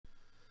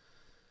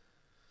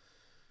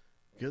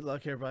Good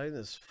luck, everybody, in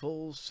this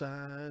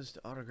full-sized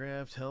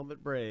autographed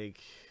helmet break.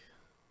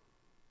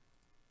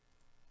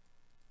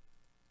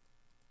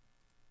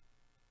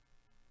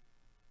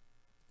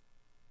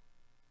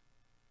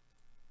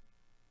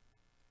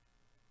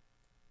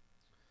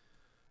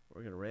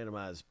 We're going to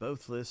randomize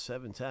both lists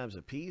 7 times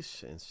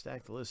apiece and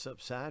stack the lists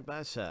up side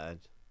by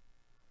side.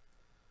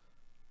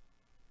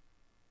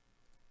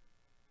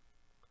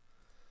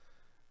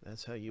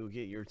 That's how you will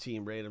get your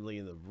team randomly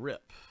in the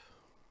rip.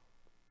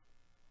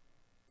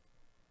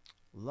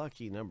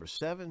 Lucky number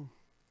 7.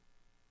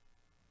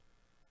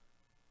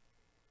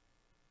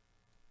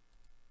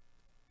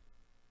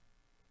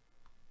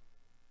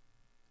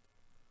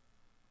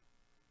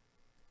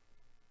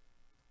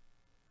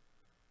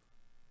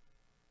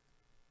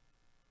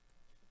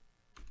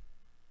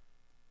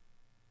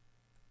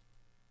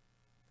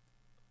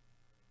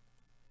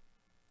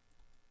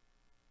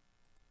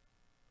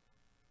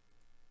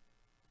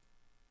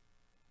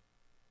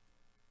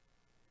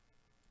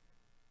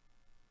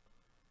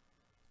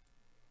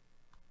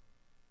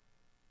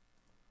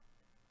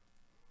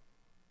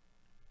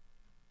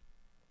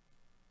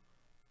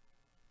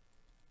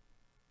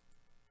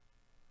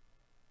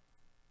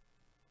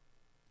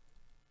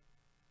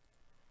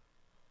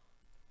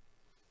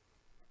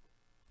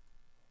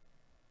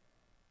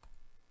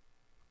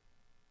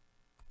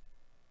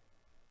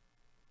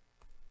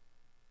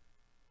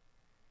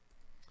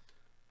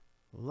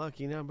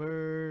 Lucky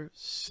number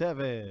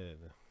 7.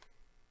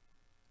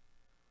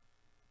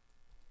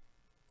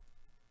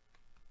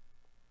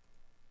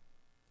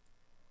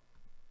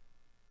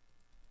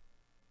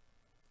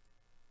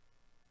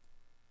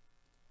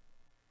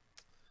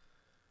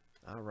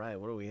 All right,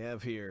 what do we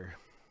have here?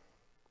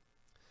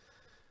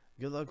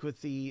 Good luck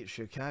with the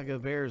Chicago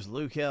Bears,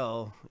 Luke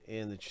L,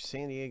 and the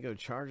San Diego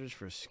Chargers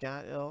for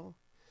Scott L.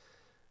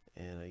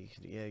 And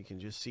you can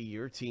just see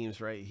your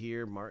teams right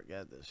here. Mark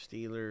got the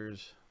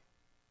Steelers.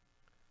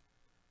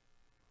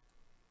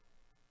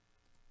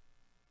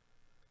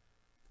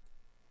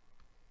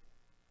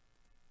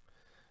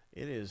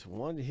 It is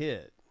one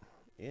hit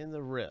in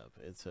the rip.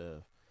 It's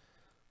a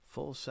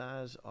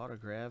full-size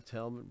autographed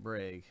helmet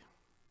break.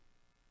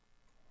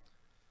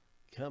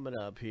 Coming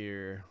up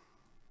here.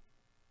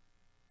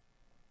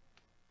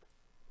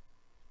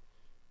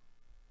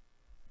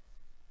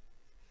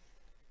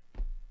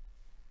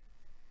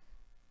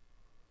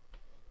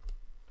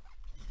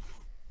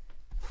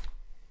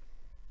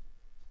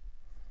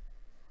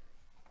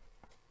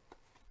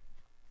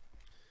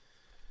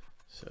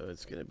 So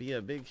it's going to be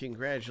a big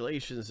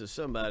congratulations to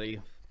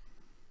somebody.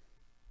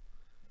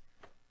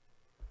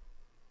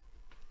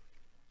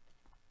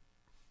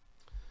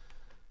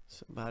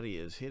 Somebody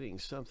is hitting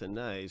something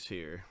nice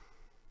here.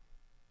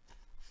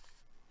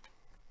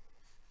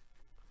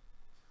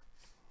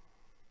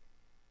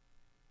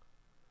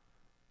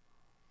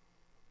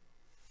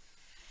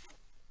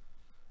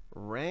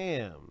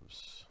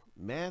 Rams,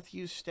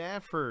 Matthew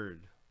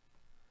Stafford.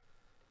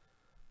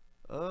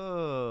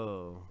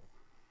 Oh.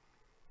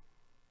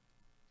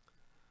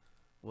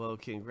 Well,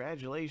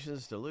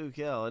 congratulations to Luke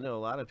L. I know a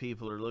lot of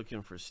people are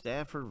looking for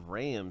Stafford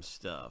Rams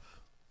stuff.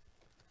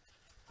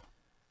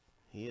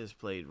 He has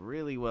played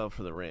really well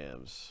for the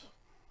Rams.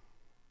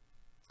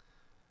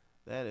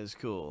 That is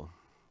cool.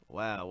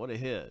 Wow, what a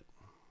hit.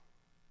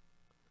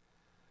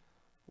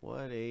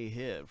 What a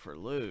hit for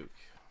Luke.